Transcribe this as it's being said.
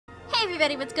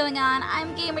everybody, what's going on?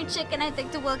 I'm Gamer Chick and I'd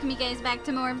like to welcome you guys back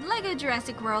to more of LEGO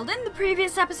Jurassic World. In the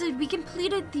previous episode we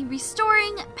completed the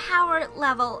restoring power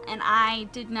level and I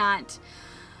did not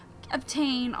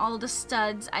obtain all the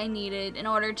studs I needed in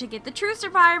order to get the true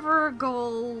survivor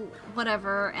goal,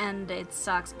 whatever, and it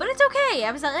sucks. But it's okay,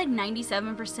 I was at like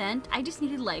 97%. I just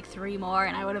needed like 3 more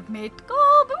and I would have made the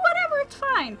goal, but whatever, it's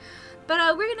fine.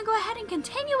 But we're gonna go ahead and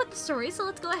continue with the story, so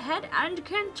let's go ahead and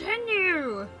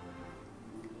continue.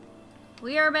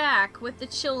 We are back with the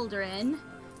children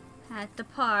at the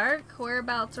park.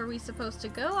 Whereabouts are we supposed to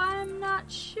go? I'm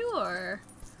not sure.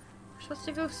 We're supposed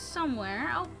to go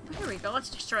somewhere. Oh, here we go. Let's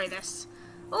destroy this.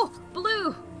 Oh,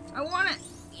 blue! I want it!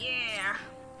 Yeah!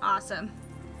 Awesome.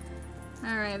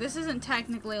 Alright, this isn't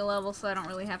technically a level, so I don't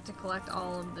really have to collect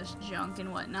all of this junk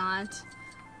and whatnot.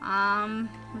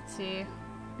 Let's see.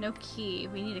 No key.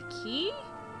 We need a key?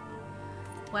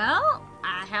 Well,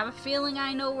 I have a feeling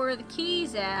I know where the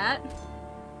key's at.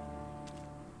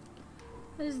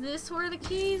 Is this where the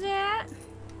key's at? I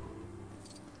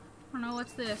don't know,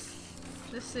 what's this?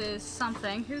 This is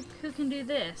something. Who can do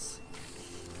this?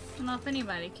 I don't know if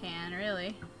anybody can,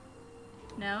 really.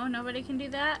 No, nobody can do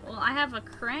that? Well, I have a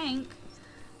crank.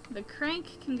 The crank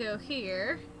can go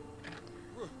here.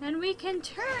 And we can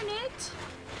turn it.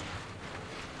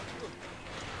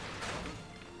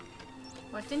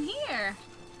 What's in here?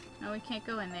 No, we can't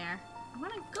go in there. I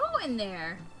want to go in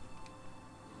there.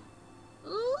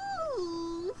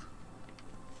 Ooh.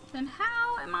 Then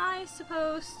how am I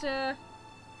supposed to...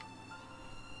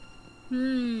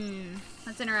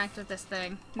 Let's interact with this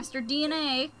thing. Mr.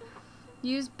 DNA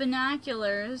used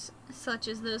binoculars, such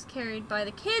as those carried by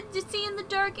the kids, to see in the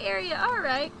dark area.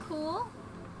 Alright, cool.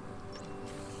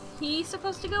 He's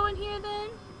supposed to go in here then?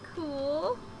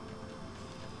 Cool.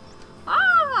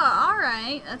 Ah,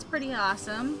 alright. That's pretty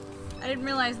awesome. I didn't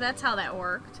realize that's how that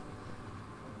worked.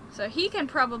 So he can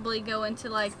probably go into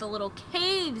like the little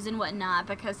caves and whatnot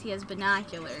because he has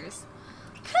binoculars.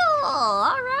 Cool!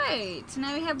 Alright. So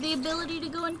now we have the ability to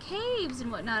go in caves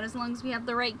and whatnot as long as we have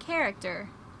the right character.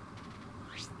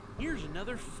 Here's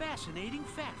another fascinating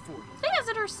fact for you.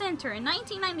 Visitor Center. In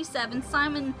 1997,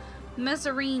 Simon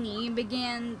Messerini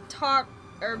began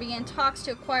talks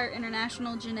to acquire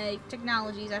international genetic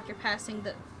technologies after passing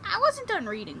the... I wasn't done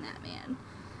reading that, man.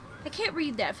 I can't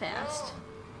read that fast.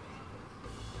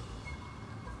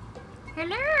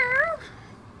 Hello?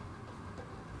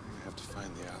 We have to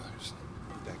find the others.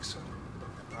 The deck soon. I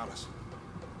promise.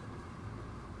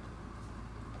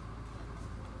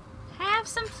 Have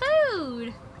some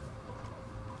food.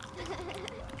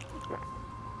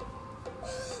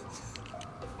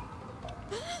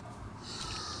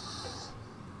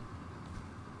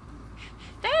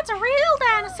 That's a real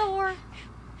dinosaur.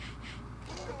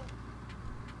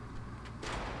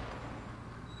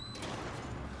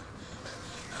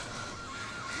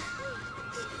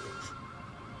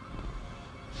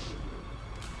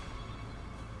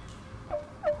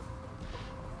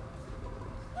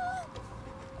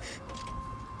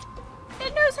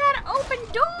 It knows how to open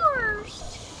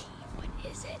doors. What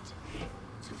is it?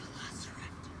 It's a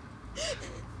velociraptor.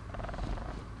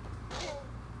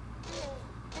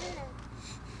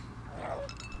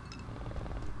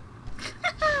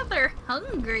 They're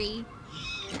hungry.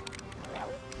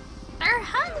 They're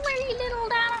hungry, little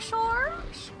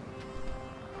dinosaurs.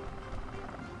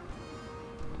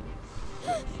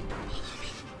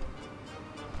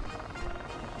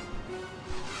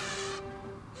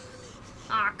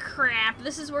 Aw, crap.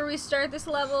 This is where we start this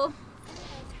level.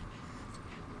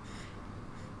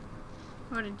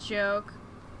 What a joke.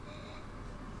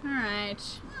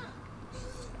 Alright.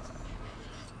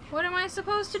 What am I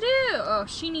supposed to do? Oh,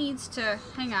 she needs to...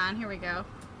 Hang on, here we go.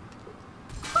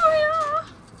 Oh, yeah!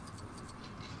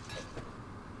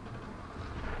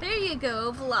 There you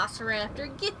go,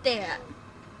 Velociraptor. Get that.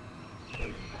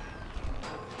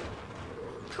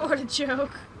 What a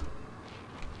joke.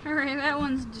 Alright, that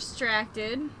one's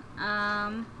distracted.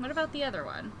 What about the other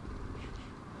one?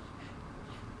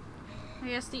 I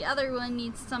guess the other one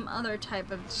needs some other type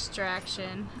of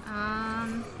distraction.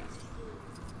 Can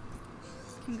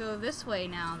go this way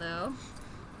now, though.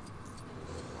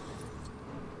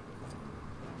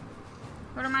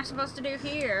 What am I supposed to do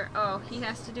here? Oh, he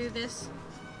has to do this.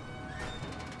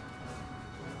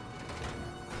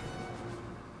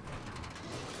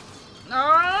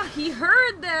 Oh, he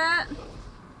heard that!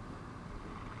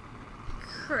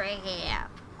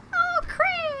 Crap. Oh,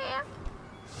 crap!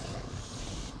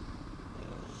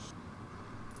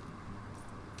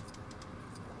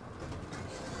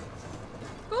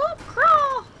 Oh,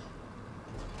 crawl!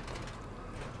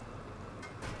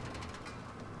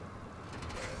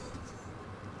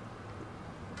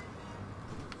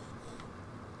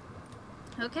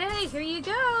 Okay, here you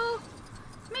go,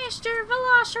 Mr.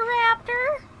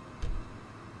 Velociraptor.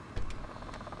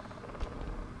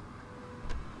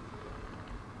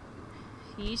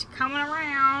 He's coming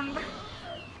around.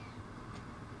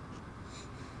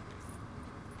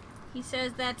 He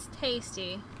says that's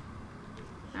tasty.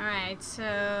 Alright,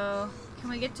 so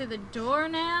can we get to the door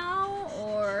now,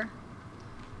 or...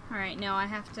 Alright, no, I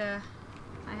have to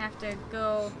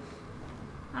go...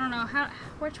 I don't know,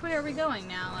 which way are we going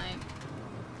now? Like,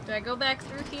 do I go back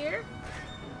through here?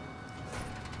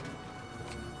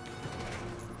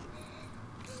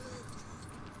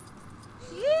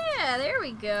 Yeah, there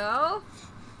we go.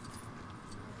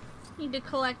 Need to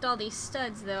collect all these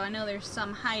studs, though. I know there's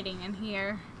some hiding in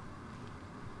here.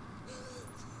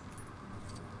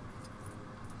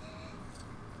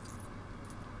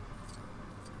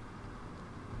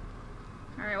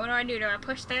 Alright, what do I do? Do I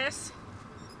push this?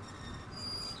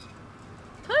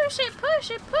 Push it,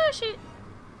 push it, push it!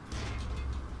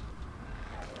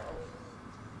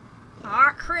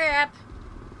 Aw, crap!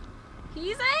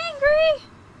 He's angry!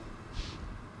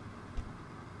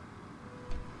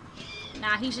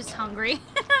 Nah, he's just hungry.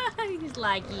 He's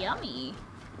like, yummy.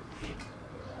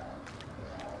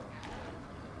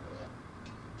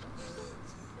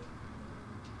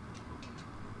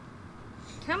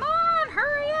 Come on,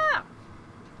 hurry up!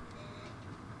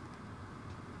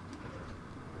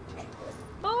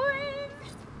 Boing!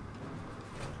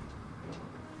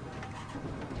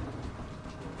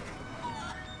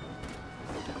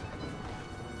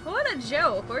 What a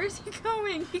joke. Where is he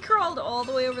going? He crawled all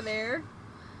the way over there.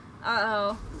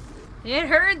 Uh-oh. It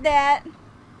heard that.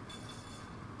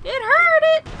 It heard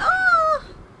it! Oh!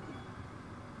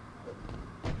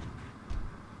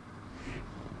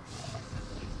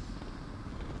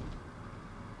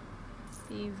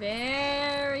 Be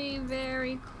very,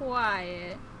 very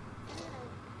quiet.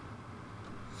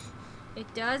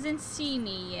 It doesn't see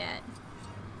me yet.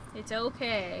 It's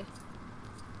okay.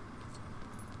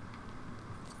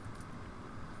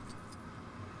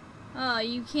 Oh,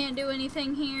 you can't do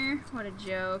anything here? What a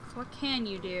joke. What can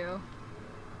you do?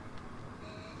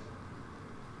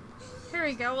 Here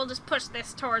we go. We'll just push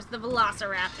this towards the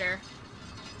Velociraptor.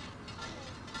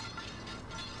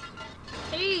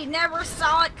 He never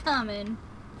saw it coming.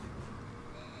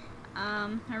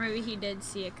 Or maybe he did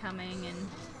see it coming and...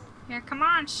 Yeah, come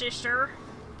on, sister.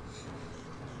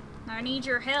 I need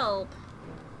your help.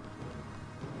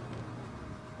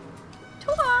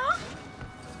 Ta-da!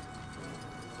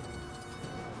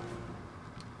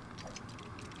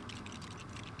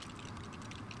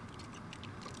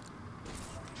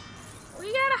 We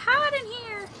gotta hide in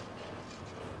here.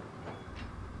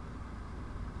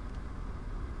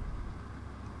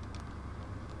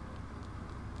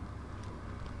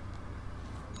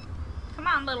 Come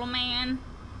on, little man.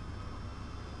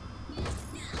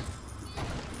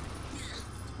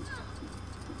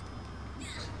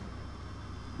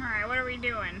 Alright, what are we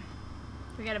doing?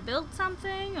 We gotta build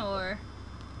something, or...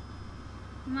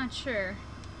 I'm not sure.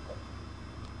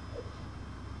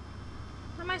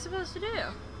 What am I supposed to do?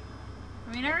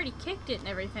 I mean, I already kicked it and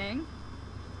everything.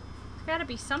 There's gotta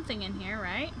be something in here,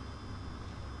 right?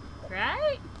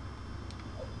 Right?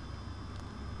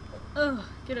 Ugh,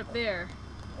 get up there.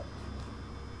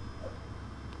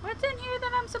 What's in here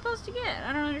that I'm supposed to get?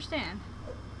 I don't understand.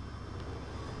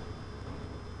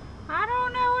 I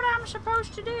don't know what I'm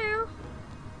supposed to do.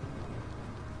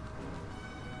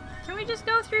 Can we just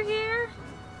go through here?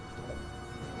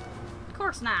 Of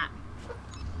course not.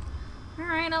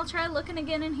 Alright, I'll try looking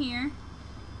again in here.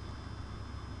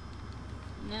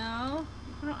 No,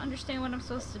 I don't understand what I'm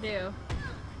supposed to do.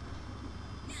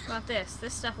 What about this?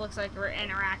 This stuff looks like we're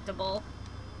interactable.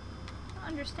 I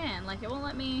don't understand. Like, it won't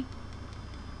let me...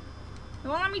 It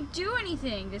won't let me do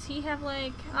anything. Does he have,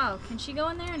 like... Oh, can she go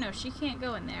in there? No, she can't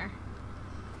go in there.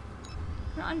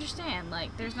 I don't understand.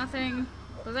 Like, there's nothing...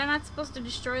 Was I not supposed to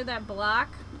destroy that block?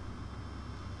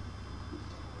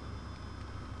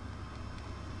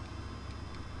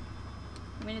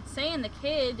 I mean, it's saying the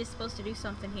kid is supposed to do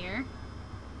something here.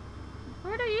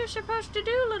 What are you supposed to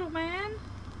do, little man?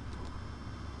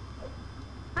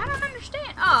 I don't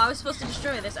understand. Oh, I was supposed to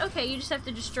destroy this. Okay, you just have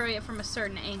to destroy it from a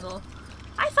certain angle.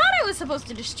 I thought I was supposed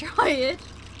to destroy it.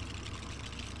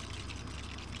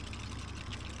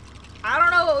 I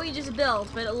don't know what we just built,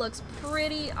 but it looks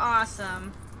pretty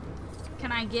awesome.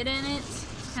 Can I get in it?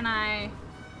 Can I...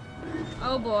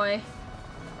 Oh boy.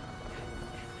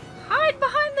 Hide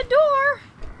behind the door!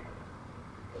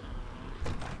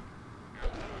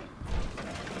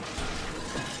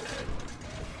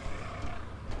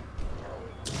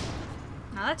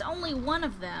 Now that's only one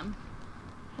of them.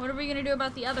 What are we gonna do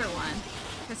about the other one?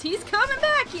 Because he's coming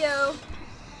back, yo!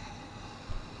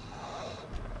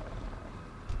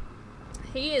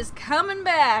 He is coming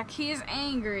back. He is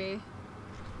angry.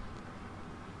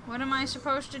 What am I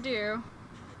supposed to do?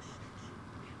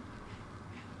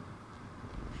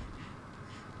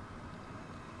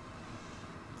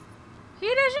 He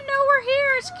doesn't know we're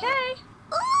here. It's okay.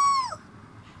 Ooh!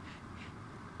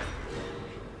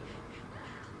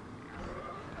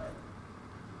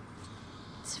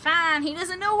 It's fine. He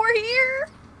doesn't know we're here.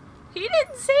 He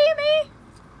didn't see me.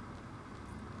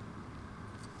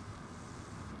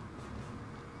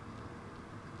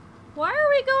 Why are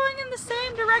we going in the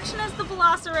same direction as the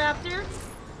Velociraptor?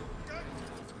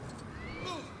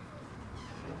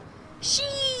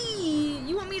 Shee!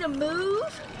 You want me to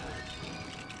move?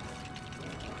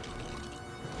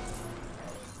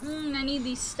 I need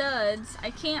these studs. I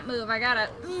can't move. I gotta.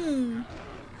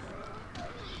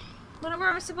 What am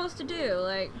I supposed to do?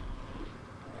 Like,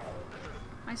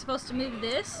 am I supposed to move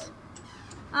this?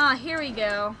 Ah, here we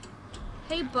go.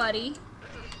 Hey, buddy.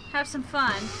 Have some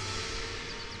fun.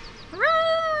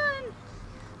 Run!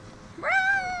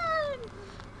 Run!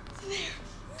 There.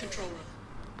 Control room.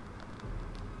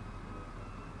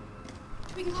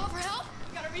 Do we call for help?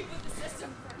 We gotta reboot the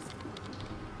system first.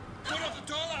 Turn off the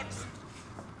door locks!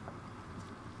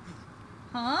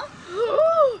 Huh?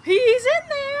 He's in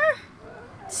there!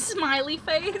 Smiley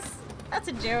face. That's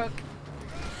a joke.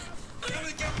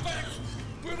 Gotta get back!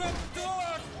 Put up the door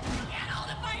lock! You can't hold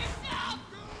it by yourself!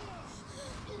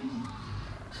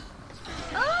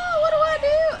 Oh, what do I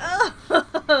do?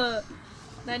 Oh,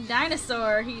 that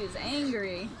dinosaur, he is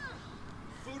angry.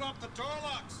 Boot up the door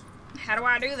locks! How do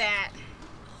I do that?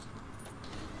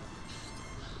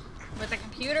 With the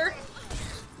computer?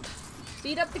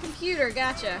 Beat up the computer,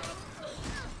 gotcha.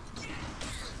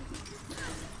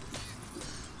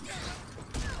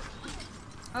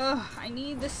 Oh, I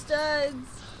need the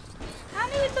studs. I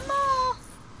need them all.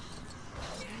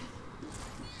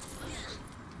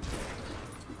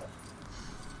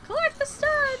 Collect the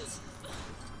studs.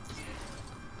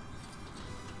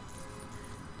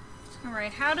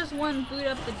 Alright, how does one boot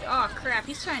up the... Oh, crap.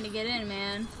 He's trying to get in,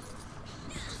 man.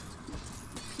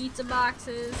 Pizza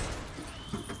boxes.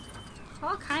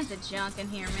 All kinds of junk in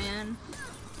here, man.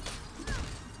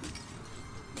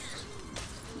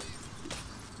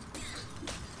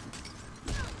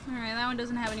 Alright, that one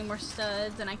doesn't have any more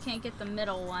studs, and I can't get the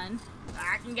middle one.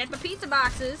 I can get the pizza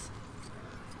boxes.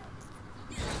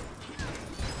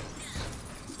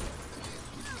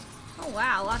 Oh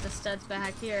wow, lots of studs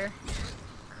back here.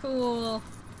 Cool.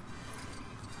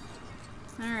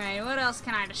 Alright, what else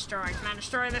can I destroy? Can I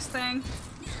destroy this thing?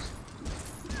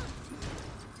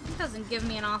 It doesn't give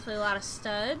me an awfully lot of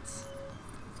studs.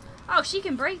 Oh, she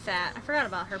can break that. I forgot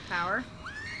about her power.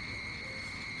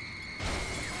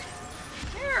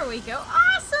 There we go.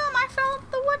 Awesome! I found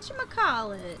the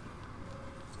whatchamacallit.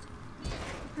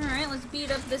 Alright, let's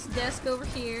beat up this desk over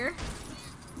here.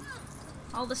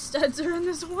 All the studs are in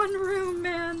this one room,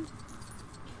 man.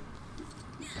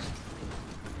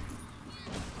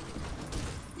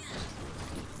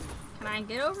 Can I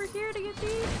get over here to get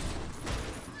these?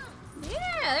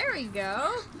 Yeah, there we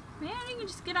go. Man, you can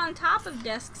just get on top of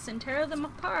desks and tear them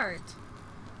apart.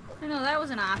 I know that was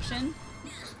an option.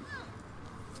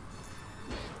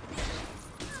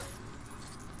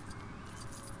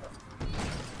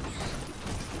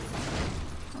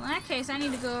 Well, in that case, I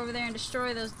need to go over there and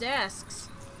destroy those desks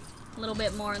a little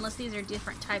bit more, unless these are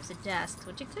different types of desks,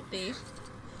 which it could be.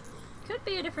 Could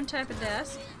be a different type of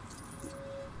desk.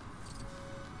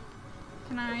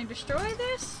 Can I destroy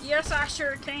this? Yes, I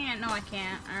sure can. No, I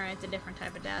can't. Alright, it's a different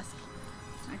type of desk.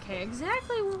 Okay,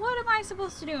 exactly what am I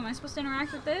supposed to do? Am I supposed to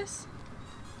interact with this?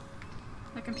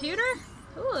 The computer?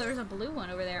 Ooh, there's a blue one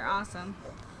over there. Awesome.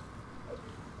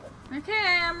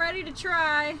 Okay, I'm ready to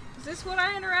try. Is this what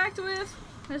I interact with?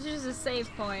 This is just a save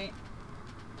point.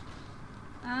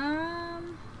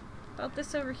 About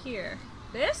this over here.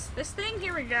 This thing?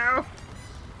 Here we go.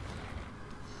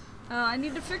 Oh, I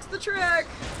need to fix the track.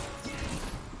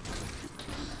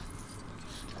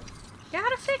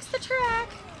 Gotta fix the track.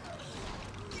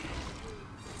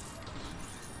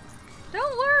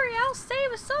 Don't worry, I'll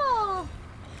save us all.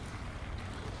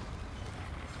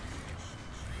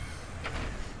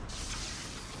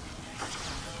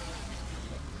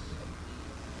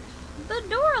 The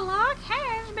door lock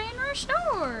has been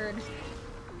restored.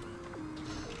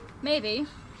 Maybe.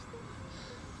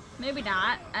 Maybe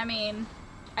not. I mean,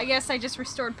 I guess I just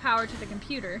restored power to the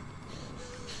computer.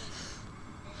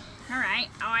 Alright.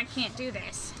 Oh, I can't do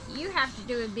this. You have to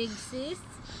do it, big sis.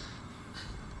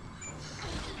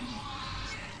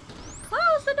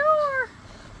 Close the door!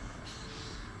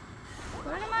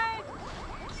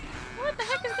 What the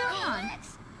heck is going on?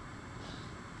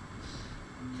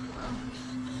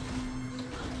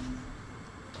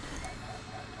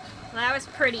 that was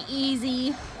pretty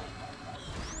easy.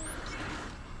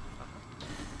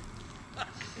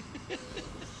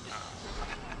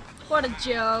 What a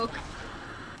joke.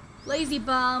 Lazy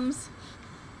bums.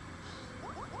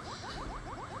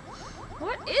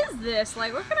 What is this?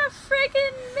 Like, what kind of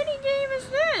friggin' minigame is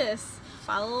this?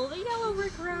 Follow the yellow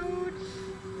brick road.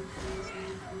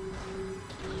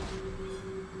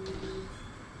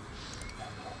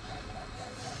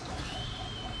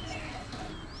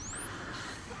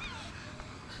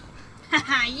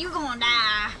 Haha, you gonna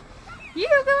die. You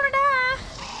gonna die.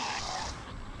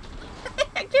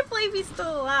 I can't believe he's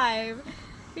still alive.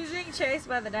 He's being chased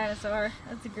by the dinosaur.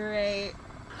 That's great.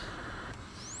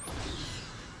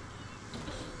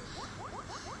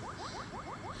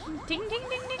 Ding ding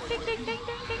ding ding ding ding ding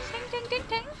ding ding ding ding ding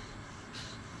ding.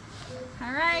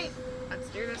 Alright, let's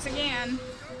do this again.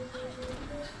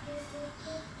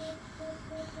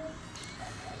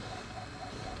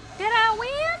 Did I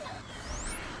win?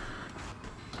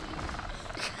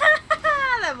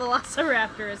 That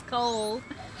velociraptor is cold.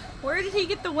 Where did he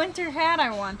get the winter hat,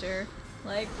 I wonder?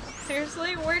 Like,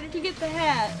 seriously? Where did he get the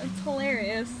hat? It's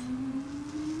hilarious.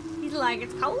 He's like,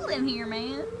 it's cold in here,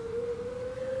 man.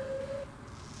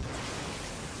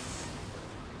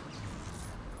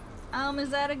 Is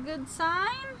that a good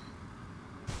sign?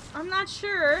 I'm not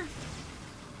sure.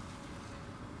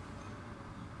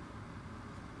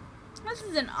 This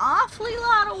is an awfully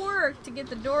lot of work to get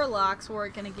the door locks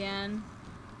working again.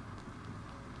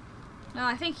 No,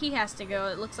 I think he has to go.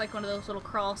 It looks like one of those little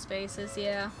crawl spaces,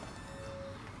 yeah.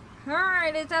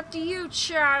 Alright, it's up to you,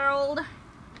 child.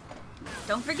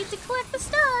 Don't forget to collect the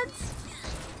studs.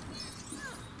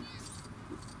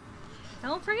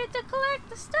 Don't forget to collect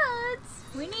the studs.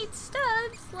 We need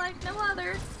studs like no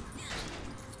other.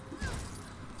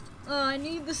 Oh, I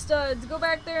need the studs. Go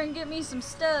back there and get me some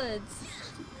studs.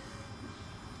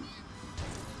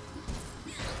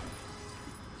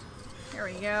 There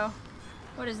we go.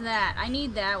 What is that? I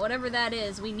need that. Whatever that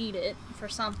is, we need it for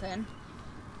something.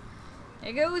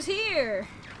 It goes here.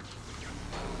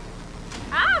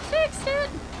 I fixed it.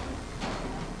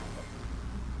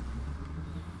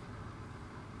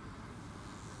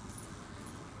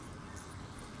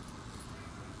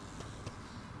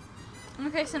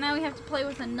 Okay, so now we have to play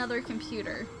with another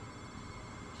computer.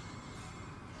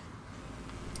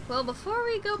 Well, before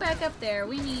we go back up there,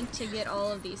 we need to get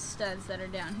all of these studs that are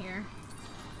down here.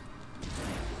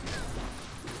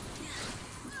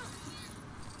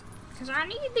 Because I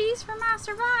need these for my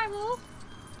survival.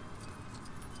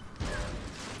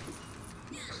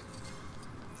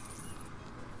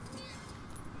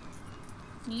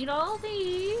 Need all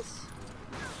these.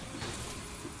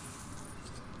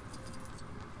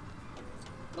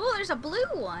 Oh, there's a blue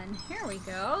one. Here we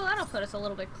go. That'll put us a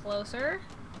little bit closer.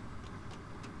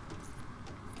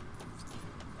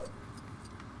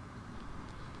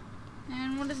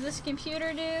 And what does this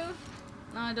computer do?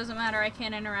 No, it doesn't matter. I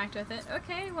can't interact with it.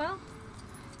 Okay, well,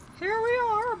 here we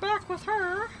are, back with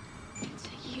her. It's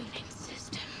a Unix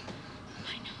system.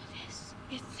 I know this.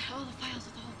 It's all the files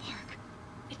of the whole park.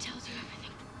 It tells you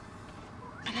everything.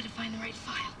 I gotta find the right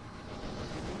file.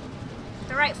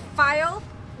 The right file?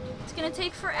 It's gonna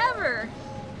take forever.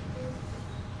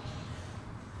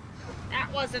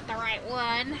 That wasn't the right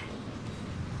one.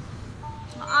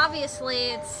 Well,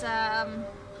 obviously it's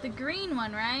the green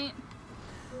one, right?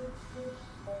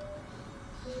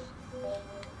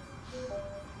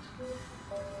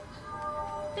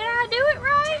 Did I do it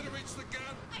right? Trying to reach the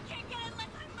gun. I can't get it. Let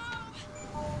me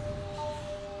move.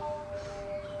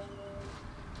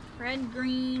 Red,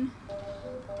 green,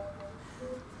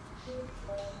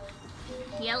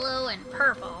 yellow, and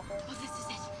purple. Oh, this is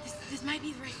it. This might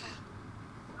be the right file.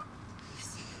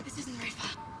 This isn't the right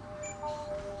file.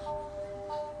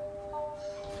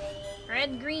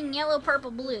 Red, green, yellow,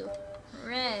 purple, blue.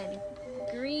 Red,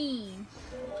 green,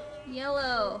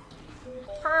 yellow,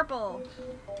 purple,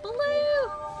 blue.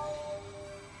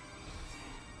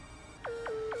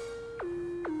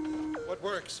 What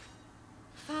works?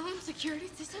 Phone, security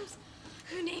systems?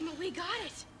 You name it, we got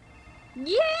it.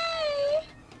 Yay!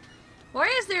 Why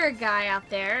is there a guy out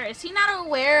there? Is he not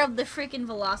aware of the freaking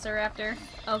velociraptor?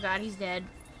 Oh god, he's dead.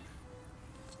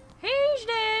 He's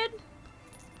dead!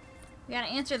 We gotta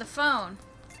answer the phone.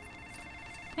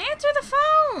 Answer the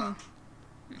phone!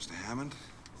 Mr. Hammond,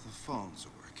 the phones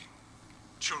are working.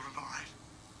 Children all right?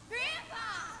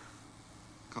 Grandpa!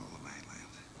 Call the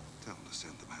mainland. Tell them to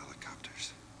send them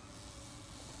helicopters.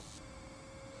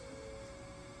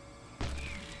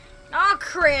 Oh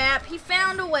crap, he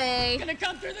found a way. Gonna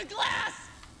come through the glass!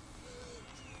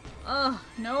 Oh,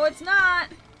 no it's not.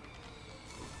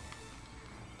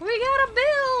 We gotta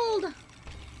build!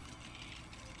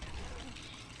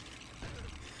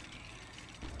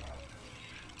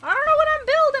 I don't know what I'm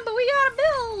building, but we gotta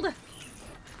build.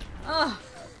 Oh,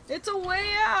 it's a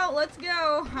way out. Let's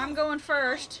go. I'm going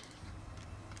first.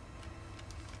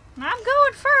 I'm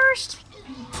going first.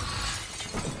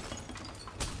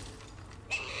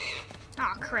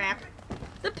 Oh crap.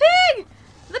 The pig!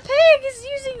 The pig is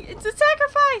using, it's a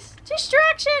sacrifice!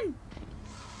 Distraction!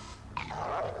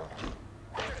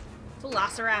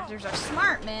 Velociraptors are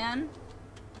smart, man.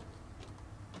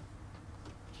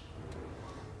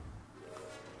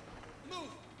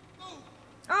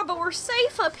 Oh, but we're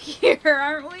safe up here,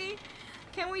 aren't we?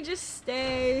 Can we just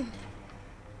stay?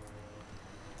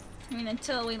 I mean,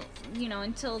 until we, you know,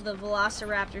 until the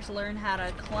Velociraptors learn how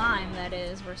to climb, that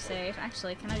is, we're safe.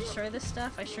 Actually, can I destroy this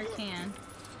stuff? I sure can.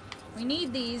 We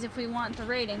need these if we want the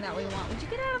rating that we want. Would you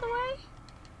get out of the way?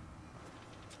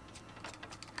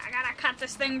 I gotta cut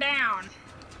this thing down.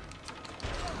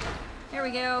 There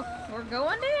we go. We're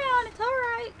going down. It's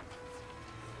alright.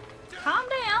 Calm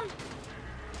down.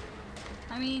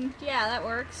 I mean, yeah, that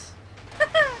works.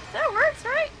 That works,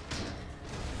 right?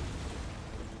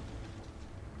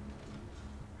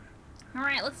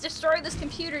 Alright, let's destroy this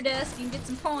computer desk and get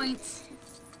some points.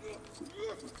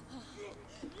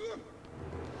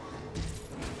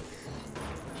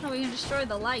 Oh, we can destroy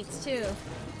the lights, too.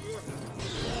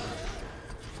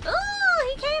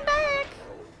 Oh, he came back!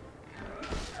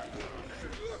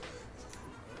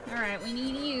 Alright, we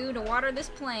need you to water this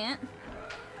plant.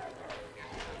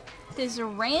 There's a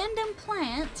random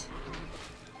plant.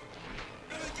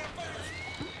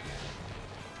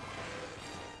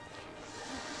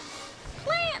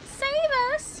 Plant, save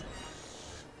us!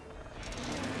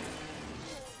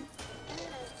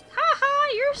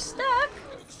 Haha, you're stuck!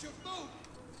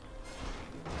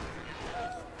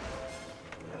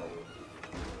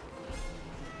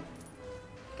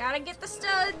 Gotta get the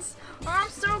studs! Oh, I'm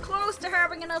so close to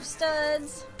having enough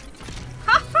studs!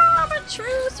 Haha, I'm a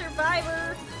true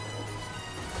survivor!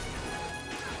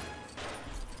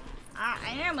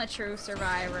 I am a true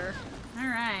survivor.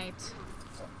 Alright.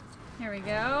 Here we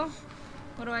go.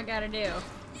 What do I gotta do?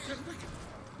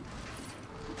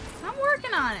 I'm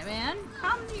working on it, man.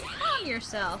 Calm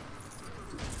yourself.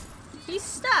 He's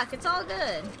stuck. It's all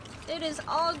good. It is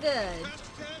all good.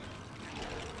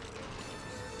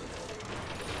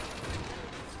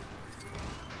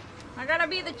 I gotta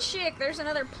be the chick. There's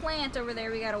another plant over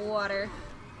there we gotta water.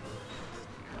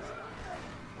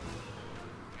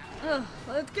 Ugh,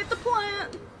 let's get the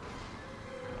plant.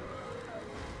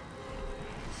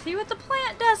 See what the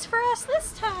plant does for us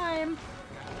this time.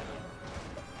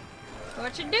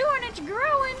 What you doing? It's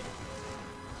growing.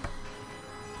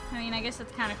 I mean, I guess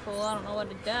that's kind of cool. I don't know what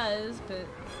it does, but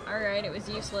alright, it was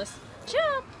useless.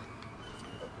 Jump!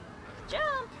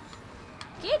 Jump!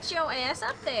 Get your ass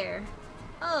up there.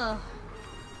 Ugh.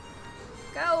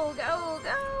 Go, go,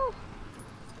 go!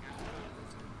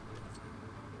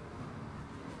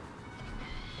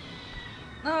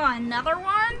 Oh, another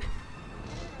one?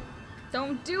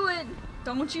 Don't do it.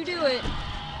 Don't you do it.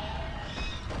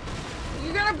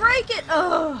 You're gonna break it!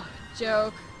 Oh,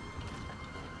 joke.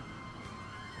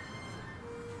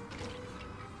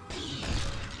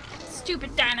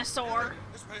 Stupid dinosaur.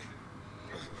 This way.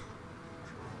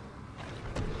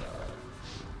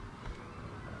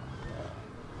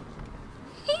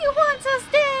 He wants us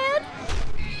dead!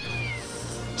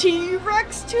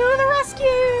 T-Rex to the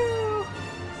rescue!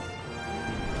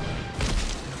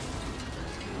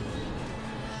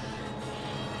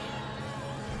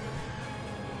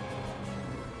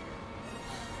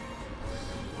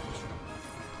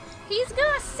 He's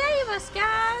gonna save us,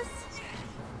 guys!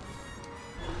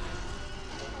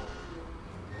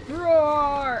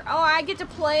 Roar! Oh, I get to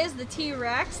play as the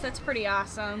T-Rex? That's pretty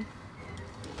awesome.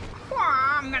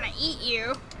 I'm gonna eat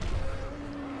you.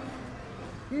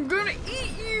 I'm gonna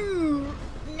eat you!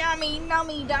 Nummy,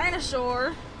 nummy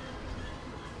dinosaur.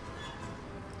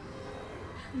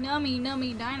 Nummy,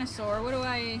 nummy dinosaur. What do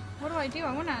I do?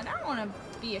 I don't wanna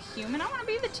be a human. I wanna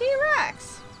be the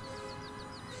T-Rex.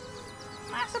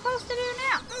 What am I supposed to do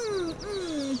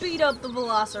now? Beat up the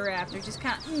Velociraptor. Just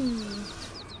kinda,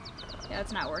 Yeah,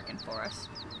 that's not working for us.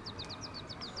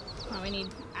 Oh, we need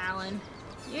Alan.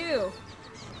 You!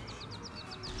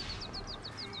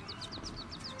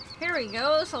 Here we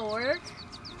go, this'll work.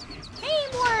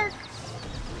 Teamwork!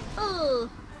 Ugh.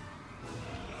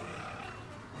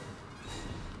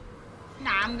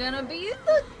 Now I'm gonna be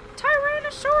the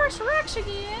Tyrannosaurus Rex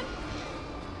again.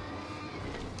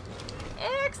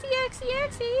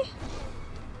 Exy.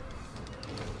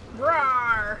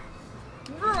 Roar!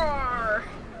 Roar!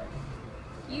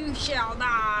 You shall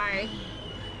die!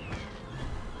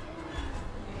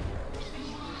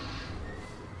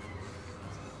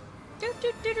 Do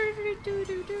do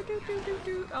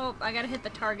Oh, I gotta hit the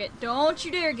target. Don't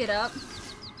you dare get up.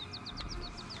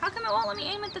 How come it won't let me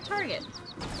aim at the target?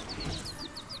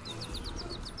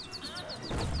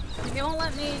 Like, it won't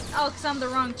let me... Oh, because I'm the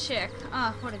wrong chick.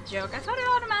 Oh, what a joke. I thought it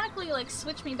automatically, like,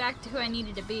 switched me back to who I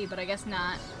needed to be, but I guess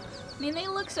not. I mean, they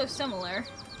look so similar.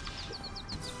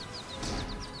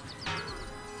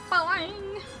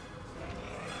 Boing!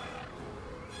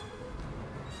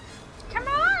 Come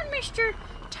on, Mr.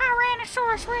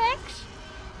 Tyrannosaurus Rex!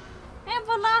 And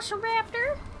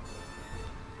Velociraptor!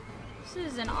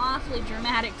 This is an awfully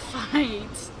dramatic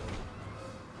fight.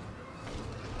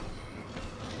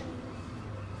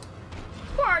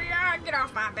 Oh yeah, get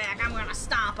off my back. I'm gonna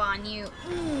stomp on you.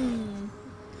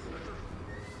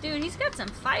 Dude, he's got some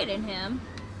fight in him.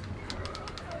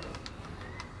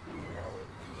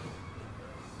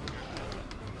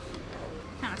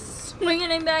 Kind of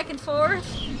swinging him back and forth.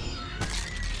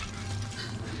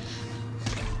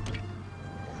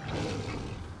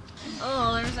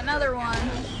 Oh, there's another one.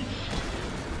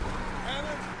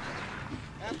 Hammond,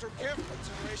 after careful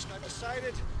consideration, I've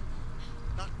decided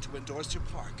not to endorse your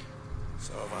park.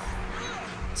 So have I.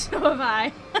 So have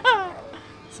I.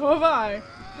 So have I.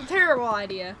 A terrible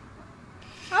idea.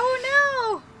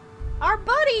 Oh no! Our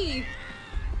buddy!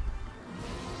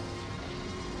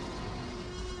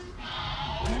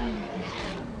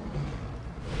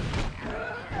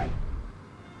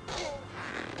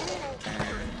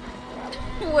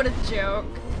 What a joke.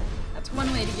 That's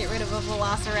one way to get rid of a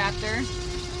velociraptor.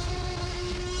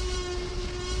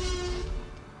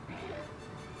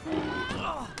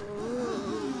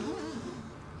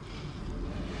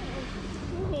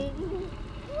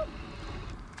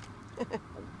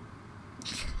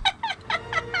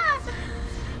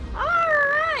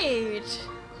 Alright.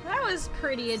 That was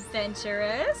pretty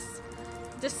adventurous.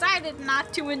 Decided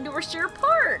not to endorse your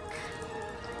park.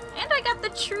 And I got the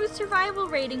true survival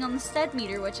rating on the stud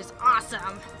meter, which is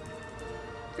awesome.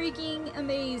 Freaking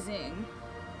amazing.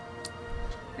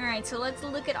 Alright, so let's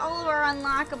look at all of our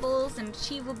unlockables and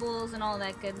achievables and all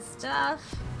that good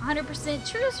stuff. 100%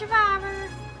 true survivor.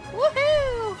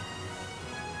 Woohoo!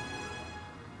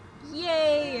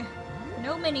 Yay!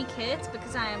 No mini kits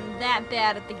because I am that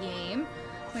bad at the game.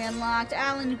 We unlocked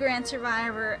Alan Grant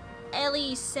Survivor,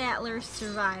 Ellie Sattler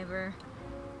Survivor,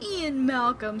 Ian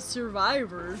Malcolm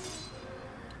Survivor,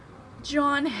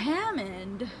 John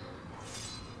Hammond,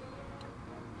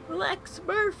 Lex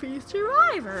Murphy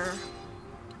Survivor,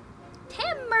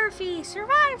 Tim Murphy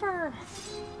Survivor,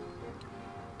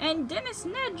 and Dennis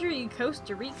Nedry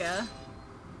Costa Rica.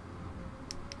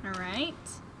 Alright.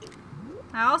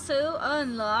 I also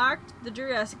unlocked the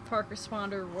Jurassic Park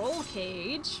Responder roll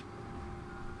cage.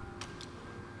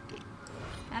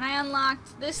 And I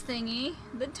unlocked this thingy,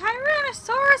 the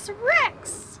Tyrannosaurus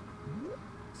Rex.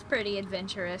 It's pretty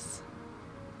adventurous.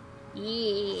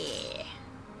 Yeah.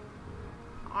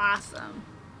 Awesome.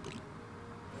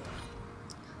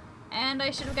 And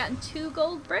I should have gotten 2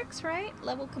 gold bricks, right?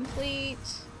 Level complete.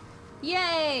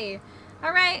 Yay!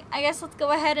 Alright, I guess let's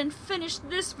go ahead and finish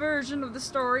this version of the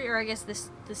story, or I guess this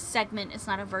segment, it's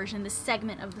not a version, this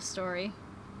segment of the story.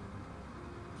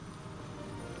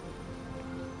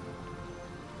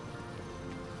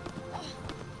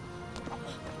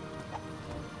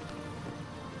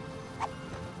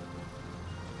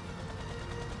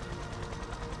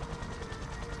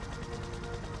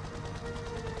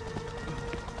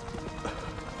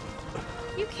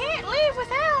 You can't leave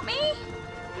without me!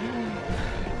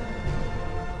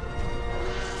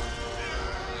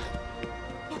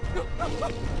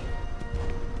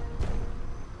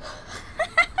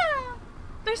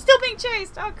 They're still being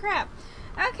chased! Oh crap.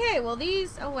 Okay, well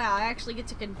these... Oh wow, I actually get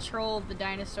to control the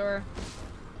dinosaur.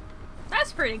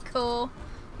 That's pretty cool.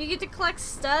 You get to collect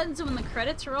studs when the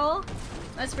credits roll.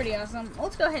 That's pretty awesome.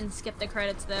 Let's go ahead and skip the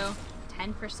credits though.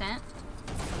 10%?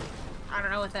 I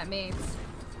don't know what that means.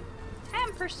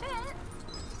 10%?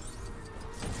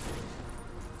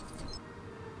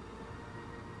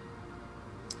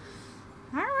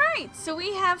 Alright, so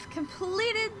we have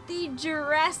completed the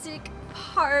Jurassic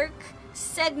Park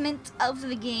segment of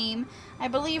the game. I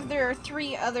believe there are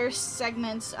 3 other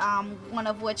segments, one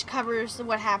of which covers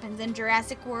what happens in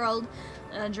Jurassic World,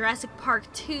 Jurassic Park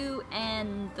 2,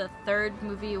 and the 3rd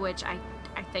movie, which I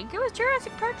think it was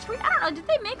Jurassic Park 3. I don't know, did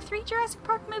they make 3 Jurassic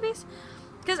Park movies?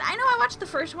 Because I know I watched the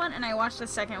first one and I watched the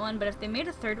second one, but if they made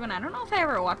a 3rd one, I don't know if I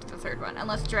ever watched the 3rd one,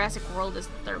 unless Jurassic World is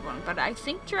the 3rd one, but I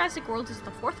think Jurassic World is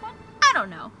the 4th one? I don't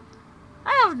know.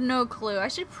 I have no clue. I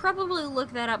should probably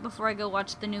look that up before I go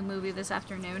watch the new movie this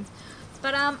afternoon.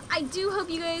 But I do hope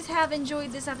you guys have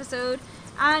enjoyed this episode,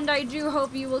 and I do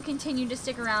hope you will continue to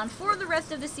stick around for the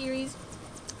rest of the series.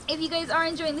 If you guys are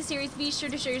enjoying the series, be sure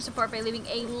to show your support by leaving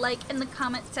a like in the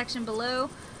comment section below.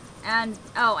 And,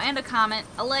 oh, and a comment.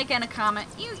 A like and a comment.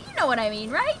 You know what I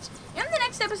mean, right? In the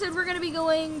next episode, we're going to be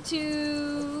going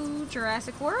to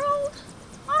Jurassic World?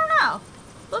 I don't know.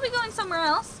 We'll be going somewhere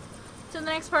else to the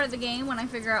next part of the game when I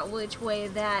figure out which way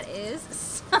that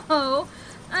is. So,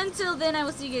 until then, I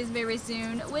will see you guys very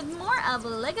soon with more of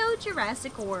LEGO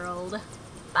Jurassic World.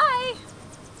 Bye!